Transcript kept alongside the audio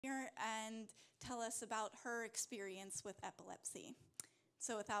here and tell us about her experience with epilepsy.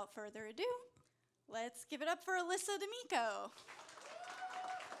 So without further ado, let's give it up for Alyssa D'Amico.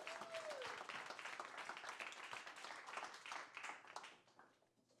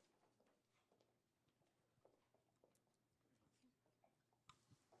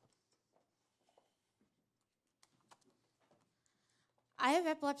 I have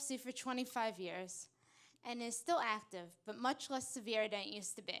epilepsy for 25 years and is still active, but much less severe than it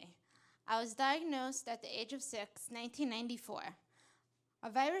used to be. I was diagnosed at the age of 6, 1994. A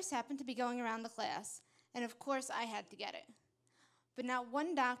virus happened to be going around the class, and of course I had to get it. But not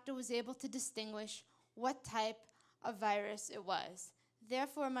one doctor was able to distinguish what type of virus it was.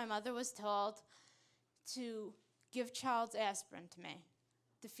 Therefore, my mother was told to give child's aspirin to me.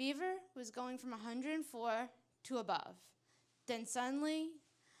 The fever was going from 104 to above. Then suddenly,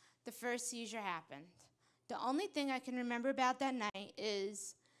 the first seizure happened. The only thing I can remember about that night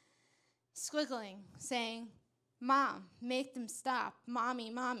is squiggling, saying, "Mom, make them stop.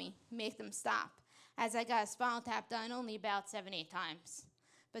 Mommy, mommy, make them stop," as I got a spinal tap done only about 7, 8 times.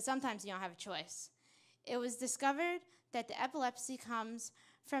 But sometimes you don't have a choice. It was discovered that the epilepsy comes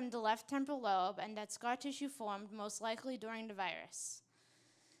from the left temporal lobe and that scar tissue formed most likely during the virus.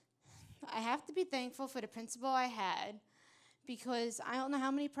 I have to be thankful for the principal I had, because I don't know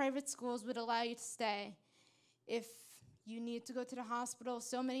how many private schools would allow you to stay if you needed to go to the hospital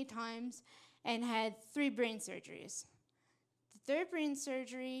so many times and had 3 brain surgeries. The third brain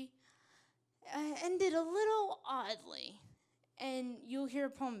surgery ended a little oddly, and you'll hear a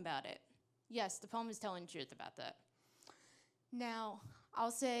poem about it. Yes, the poem is telling the truth about that. Now,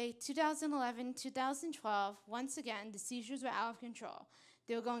 I'll say 2011, 2012, once again, the seizures were out of control.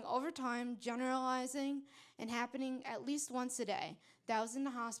 They were going over time, generalizing, and happening at least once a day. That I was in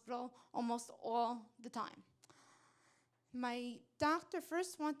the hospital almost all the time. My doctor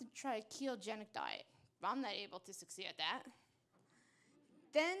first wanted to try a ketogenic diet, but I'm not able to succeed at that.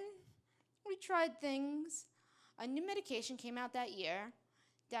 Then we tried things. A new medication came out that year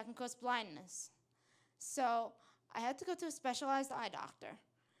that can cause blindness. So I had to go to a specialized eye doctor.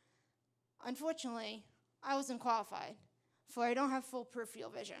 Unfortunately, I wasn't qualified, for I don't have full peripheral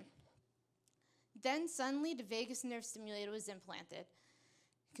vision. Then suddenly the vagus nerve stimulator was implanted.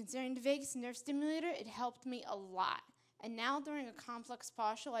 Considering the vagus nerve stimulator, it helped me a lot. And now during a complex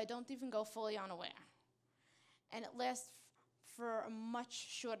partial, I don't even go fully unaware. And it lasts for a much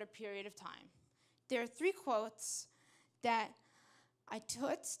shorter period of time. There are 3 quotes that I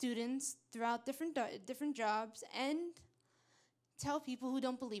taught students throughout different jobs and tell people who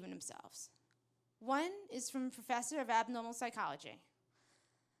don't believe in themselves. One is from a professor of abnormal psychology.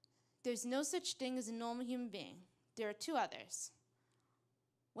 "There's no such thing as a normal human being. There are 2 others.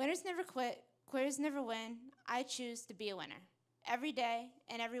 Winners never quit, quitters never win. I choose to be a winner. Every day,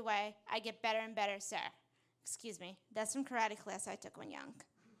 in every way, I get better and better, sir." Excuse me, that's from karate class I took when young.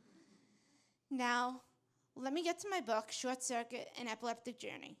 Now, let me get to my book, Short Circuit, An Epileptic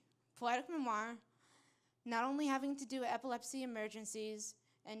Journey. Poetic memoir, not only having to do with epilepsy emergencies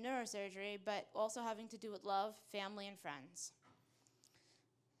and neurosurgery, but also having to do with love, family, and friends.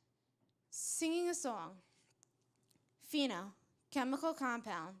 Singing a song. Pheno, chemical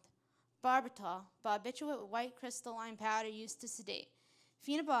compound. Barbital, barbiturate with white crystalline powder used to sedate.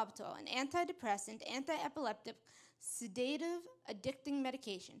 Phenobarbital, an antidepressant, anti-epileptic, sedative, addicting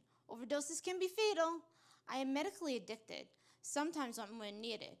medication. Overdoses can be fatal. I am medically addicted, sometimes when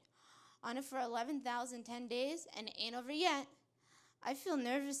needed. On it for 11,010 days, and it ain't over yet. I feel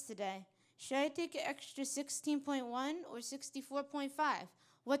nervous today. Should I take an extra 16.1 or 64.5?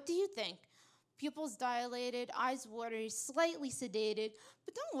 What do you think? Pupils dilated, eyes watery, slightly sedated,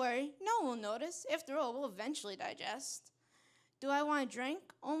 but don't worry, no one will notice. After all, we'll eventually digest. Do I want to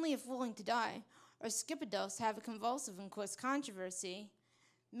drink? Only if willing to die, or skip a dose, have a convulsive and cause controversy.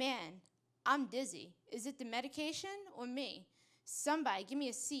 Man, I'm dizzy. Is it the medication or me? Somebody give me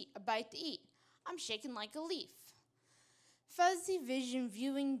a seat, a bite to eat. I'm shaking like a leaf. Fuzzy vision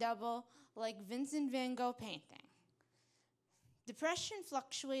viewing double like Vincent van Gogh painting. Depression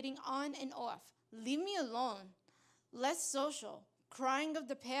fluctuating on and off. Leave me alone. Less social, crying of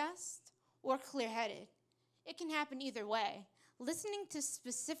the past, or clear-headed. It can happen either way. Listening to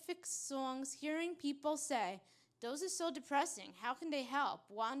specific songs, hearing people say, "Those are so depressing, how can they help?"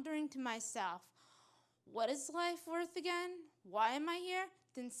 Wondering to myself, what is life worth again? Why am I here?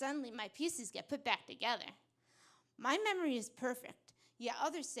 Then suddenly my pieces get put back together. My memory is perfect, yet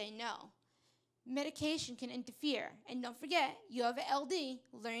others say no. Medication can interfere, and don't forget, you have an LD,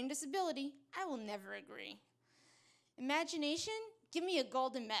 learning disability. I will never agree. Imagination, give me a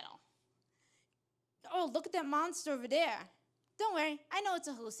golden medal. Oh, look at that monster over there. Don't worry, I know it's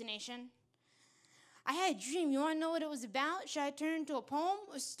a hallucination. I had a dream. You want to know what it was about? Should I turn it into a poem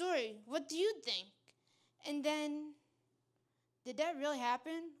or story? What do you think? And then, did that really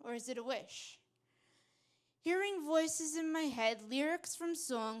happen, or is it a wish? Hearing voices in my head, lyrics from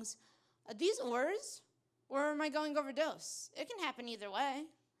songs. Are these words? Or am I going overdose? It can happen either way.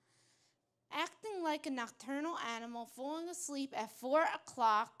 Acting like a nocturnal animal, falling asleep at 4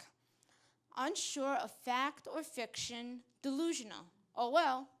 o'clock, unsure of fact or fiction, delusional. Oh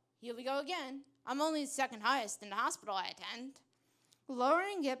well, here we go again. I'm only the second highest in the hospital I attend.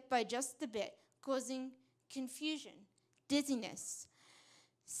 Lowering it by just a bit, causing confusion, dizziness,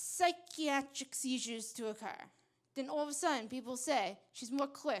 psychiatric seizures to occur. Then all of a sudden, people say she's more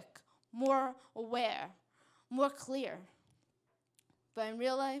quick, more aware, more clear. But in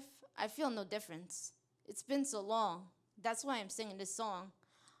real life, I feel no difference. It's been so long. That's why I'm singing this song.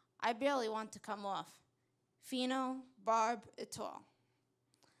 I barely want to come off. Fino, Barb, et al.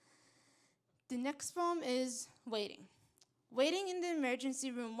 The next poem is Waiting. Waiting in the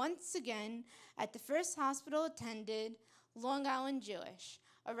emergency room once again at the first hospital attended, Long Island Jewish.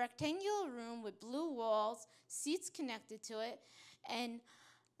 A rectangular room with blue walls, seats connected to it, and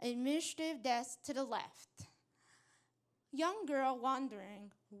an administrative desk to the left. Young girl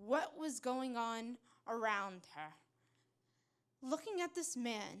wondering what was going on around her. Looking at this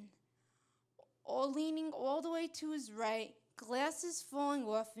man, leaning all the way to his right, glasses falling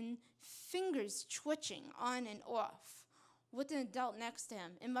off and fingers twitching on and off, with an adult next to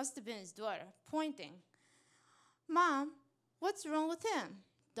him, it must have been his daughter, pointing. Mom, what's wrong with him?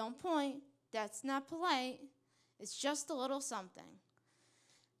 Don't point, that's not polite. It's just a little something.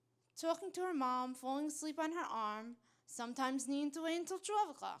 Talking to her mom, falling asleep on her arm, sometimes needing to wait until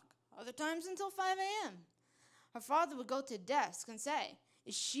 12 o'clock, other times until 5 a.m. Her father would go to the desk and say,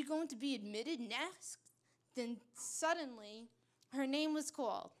 is she going to be admitted next? Then suddenly, her name was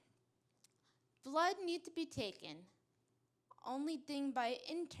called. Blood needed to be taken. Only thing by an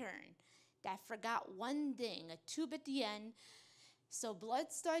intern that forgot one thing, a tube at the end. So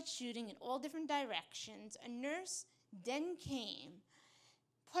blood started shooting in all different directions. A nurse then came,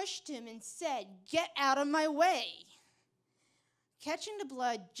 pushed him and said, get out of my way. Catching the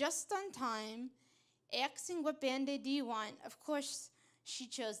blood just on time, asking what Band-Aid do you want, of course, she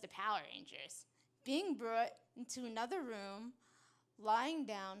chose the Power Rangers. Being brought into another room, lying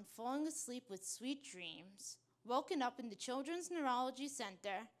down, falling asleep with sweet dreams, woken up in the Children's Neurology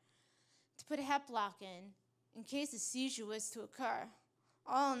Center to put a hep lock in case a seizure was to occur.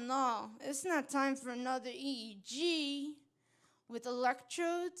 Oh no, it's not time for another EEG, with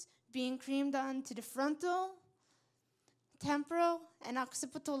electrodes being creamed onto the frontal, temporal, and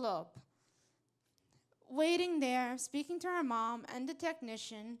occipital lobe. Waiting there, speaking to her mom and the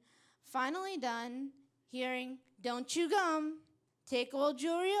technician, finally done, hearing, don't chew gum, take all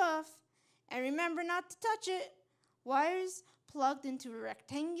jewelry off, and remember not to touch it. Wires plugged into a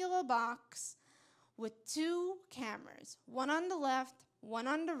rectangular box with 2 cameras, one on the left, one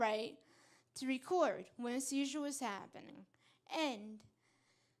on the right, to record when a seizure was happening, and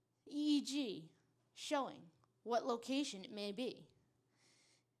EEG showing what location it may be.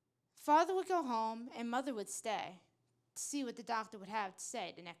 Father would go home and mother would stay to see what the doctor would have to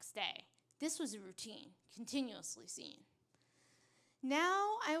say the next day. This was a routine, continuously seen.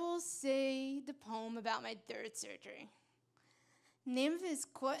 Now I will say the poem about my 3rd surgery. Name of it is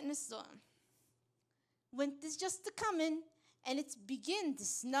Caught in a Storm. Winter's just a-comin' and it's begin to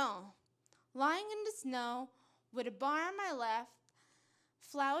snow. Lying in the snow with a bar on my left,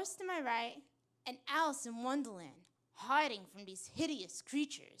 flowers to my right, and Alice in Wonderland hiding from these hideous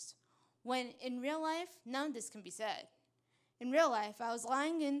creatures. When in real life, none of this can be said. In real life, I was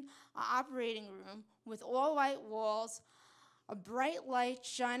lying in an operating room with all white walls, a bright light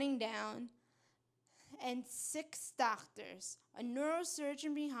shining down, and 6 doctors, a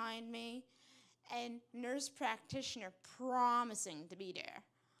neurosurgeon behind me, and nurse practitioner promising to be there.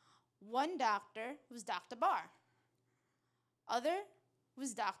 One doctor was Dr. Barr. Other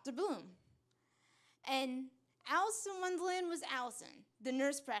was Dr. Bloom. And Alice in Wonderland was Allison, the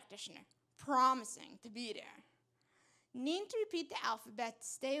nurse practitioner, promising to be there. Needing to repeat the alphabet to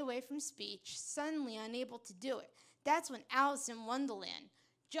stay away from speech, suddenly unable to do it. That's when Alice in Wonderland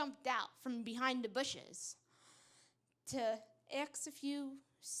jumped out from behind the bushes to ask a few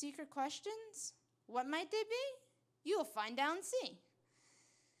secret questions. What might they be? You will find out and see.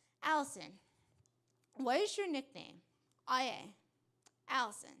 Allison, what is your nickname? IA.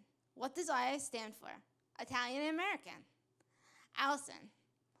 Allison, what does IA stand for? Italian American. Allison,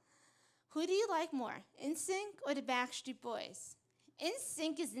 who do you like more, NSYNC or the Backstreet Boys?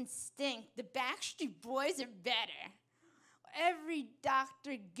 NSYNC is instinct. The Backstreet Boys are better. every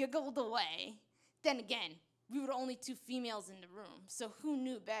doctor giggled away. Then again, we were the only two females in the room, so who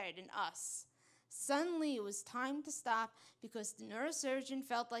knew better than us? Suddenly, it was time to stop because the neurosurgeon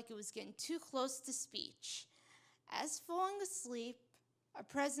felt like it was getting too close to speech. As falling asleep, a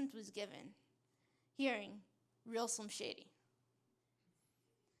present was given. Hearing, real Slim Shady.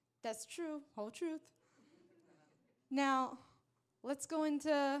 That's true, whole truth. Now, let's go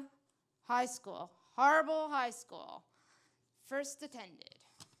into high school. Horrible high school. First attended.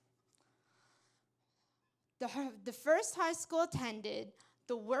 The first high school attended,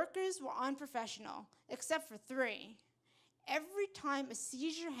 the workers were unprofessional, except for three. Every time a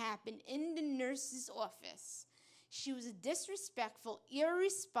seizure happened in the nurse's office, she was a disrespectful,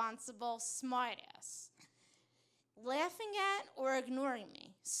 irresponsible smartass, laughing at or ignoring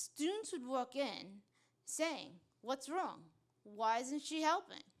me. Students would walk in saying, "What's wrong? Why isn't she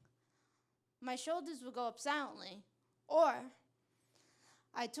helping?" My shoulders would go up silently, or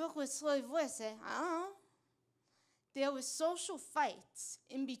I'd talk with a slow voice, say, "I don't know." There were social fights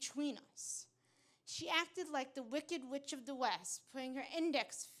in between us. She acted like the Wicked Witch of the West, putting her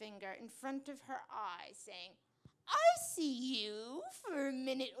index finger in front of her eye, saying, "I see you for a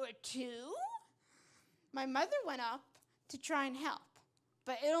minute or two." My mother went up to try and help,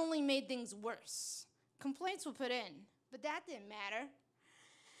 but it only made things worse. Complaints were put in, but that didn't matter.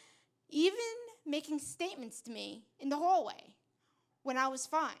 Even making statements to me in the hallway when I was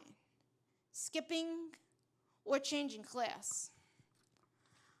fine, skipping or changing class.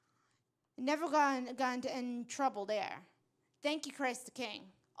 Never got into any trouble there. Thank you, Christ the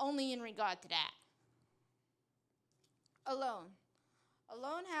King, only in regard to that. Alone.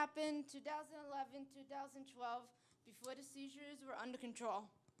 Alone happened 2011, 2012, before the seizures were under control.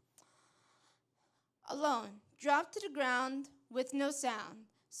 Alone, dropped to the ground with no sound,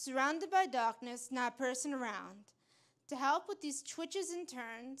 surrounded by darkness, not a person around. To help with these twitches and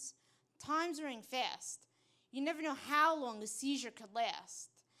turns, time's running fast. You never know how long a seizure could last.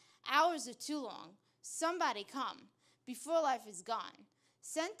 Hours are too long. Somebody come before life is gone.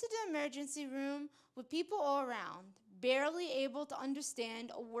 Sent to the emergency room with people all around, barely able to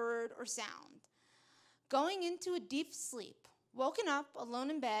understand a word or sound. Going into a deep sleep, woken up alone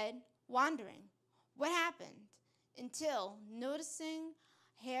in bed, wondering what happened, until noticing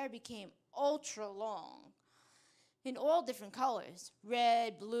hair became ultra long in all different colors: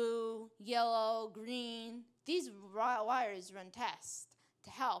 red, blue, yellow, green. These wires run tests to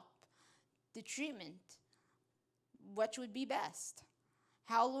help the treatment, which would be best.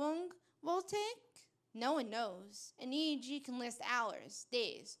 How long will it take? No one knows. An EEG can last hours,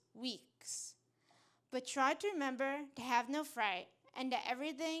 days, weeks. But try to remember to have no fright and that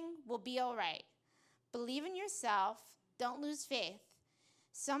everything will be all right. Believe in yourself. Don't lose faith.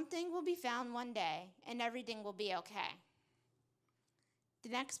 Something will be found one day and everything will be okay. The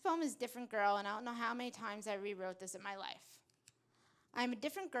next poem is Different Girl, and I don't know how many times I rewrote this in my life. I'm a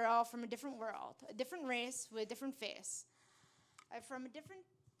different girl from a different world, a different race with a different face. I'm from a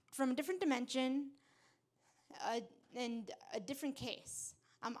different dimension and a different case.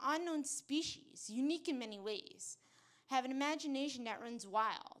 I'm unknown species, unique in many ways. Have an imagination that runs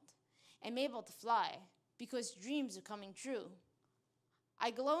wild. I'm able to fly because dreams are coming true.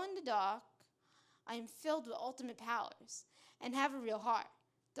 I glow in the dark. I am filled with ultimate powers and have a real heart.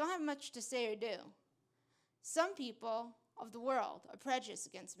 Don't have much to say or do. Some people of the world are prejudiced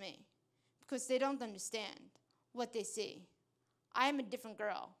against me because they don't understand what they see. I am a different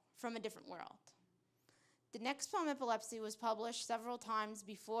girl from a different world. The next poem, Epilepsy, was published several times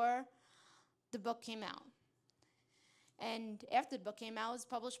before the book came out. And after the book came out, it was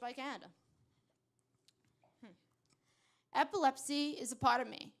published by Canada. Epilepsy is a part of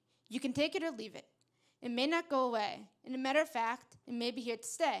me. You can take it or leave it. It may not go away. And a matter of fact, it may be here to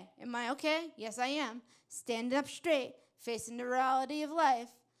stay. Am I okay? Yes, I am. Standing up straight, facing the reality of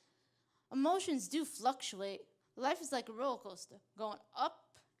life. Emotions do fluctuate. Life is like a roller coaster, going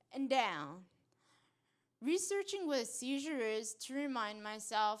up and down. Researching what a seizure is to remind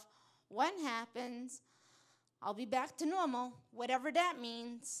myself when happens, I'll be back to normal, whatever that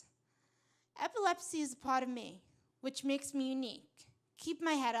means. Epilepsy is a part of me, which makes me unique. Keep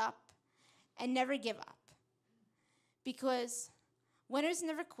my head up and never give up. Because winners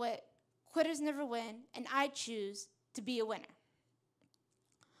never quit, quitters never win, and I choose to be a winner.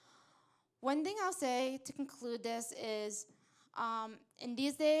 One thing I'll say to conclude this is, in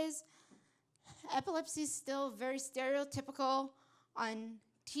these days, epilepsy is still very stereotypical on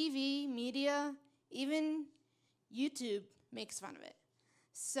TV, media, even YouTube makes fun of it.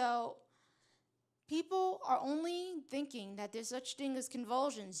 So people are only thinking that there's such thing as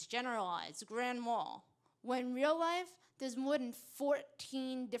convulsions, generalized, grand mal, when in real life, there's more than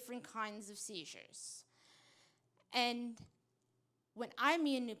 14 different kinds of seizures. And when I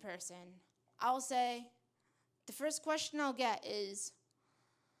meet a new person, I'll say, the first question I'll get is,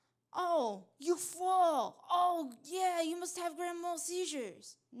 "Oh, you fall. Oh, yeah, you must have grand mal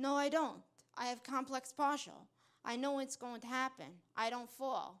seizures." No, I don't. I have complex partial. I know what's going to happen. I don't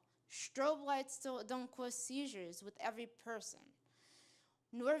fall. Strobe lights still don't cause seizures with every person,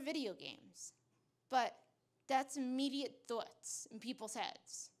 nor video games. But that's immediate thoughts in people's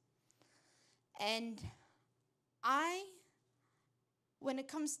heads. And when it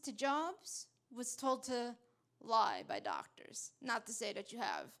comes to jobs, was told to lie by doctors, not to say that you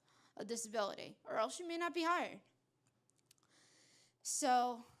have a disability, or else you may not be hired.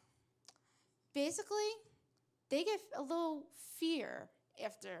 So basically, they get a little fear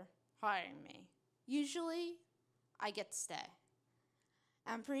after hiring me. Usually, I get to stay.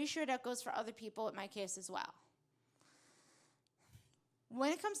 I'm pretty sure that goes for other people in my case as well.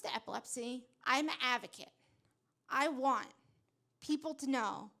 When it comes to epilepsy, I'm an advocate. I want people to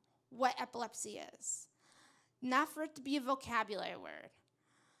know what epilepsy is. Not for it to be a vocabulary word,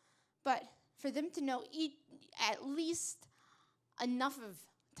 but for them to know at least enough of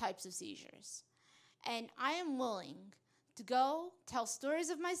types of seizures. And I am willing to go tell stories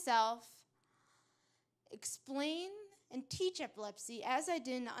of myself, explain and teach epilepsy as I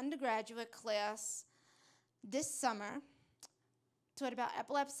did in an undergraduate class this summer. Taught about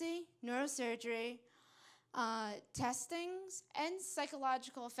epilepsy, neurosurgery, testings, and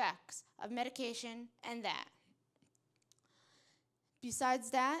psychological effects of medication and that. Besides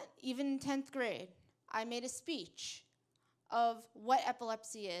that, even in 10th grade, I made a speech of what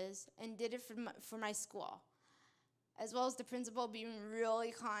epilepsy is and did it for my school, as well as the principal being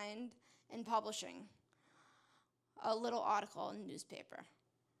really kind and publishing a little article in the newspaper.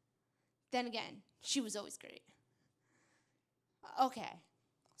 Then again, she was always great. Okay,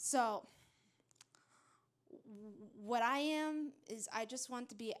 so what I am is I just want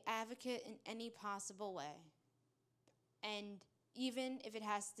to be an advocate in any possible way. And even if it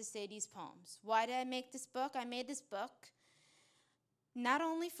has to say these poems. Why did I make this book? I made this book not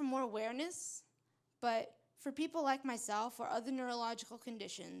only for more awareness, but for people like myself or other neurological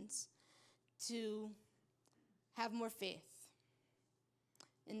conditions to have more faith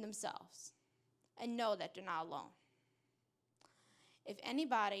in themselves and know that they're not alone. If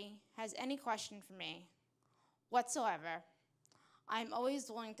anybody has any question for me whatsoever, I'm always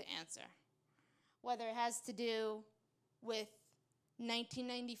willing to answer. Whether it has to do with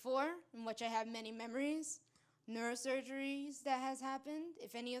 1994, in which I have many memories, neurosurgeries that has happened,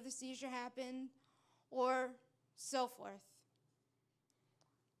 if any other seizure happened, or so forth.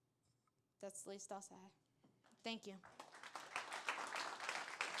 That's the least I'll say. Thank you.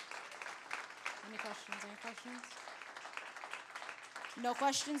 Any questions? Any questions? No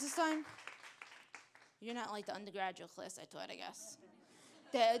questions this time? You're not like the undergraduate class I taught, I guess.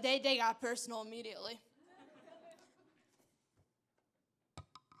 They got personal immediately.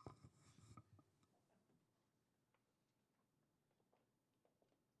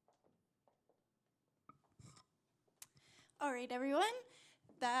 All right, everyone.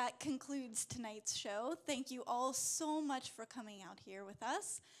 That concludes tonight's show. Thank you all so much for coming out here with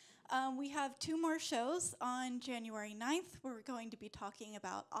us. We have 2 more shows on January 9th. We're going to be talking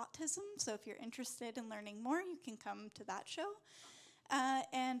about autism, so if you're interested in learning more, you can come to that show.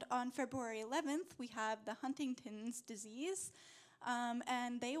 And on February 11th, we have the Huntington's disease,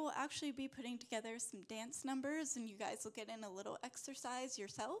 and they will actually be putting together some dance numbers, and you guys will get in a little exercise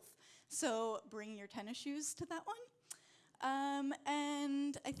yourself, so bring your tennis shoes to that one.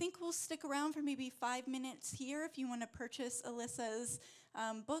 And I think we'll stick around for maybe 5 minutes here if you want to purchase Alyssa's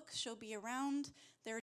book. She'll be around. There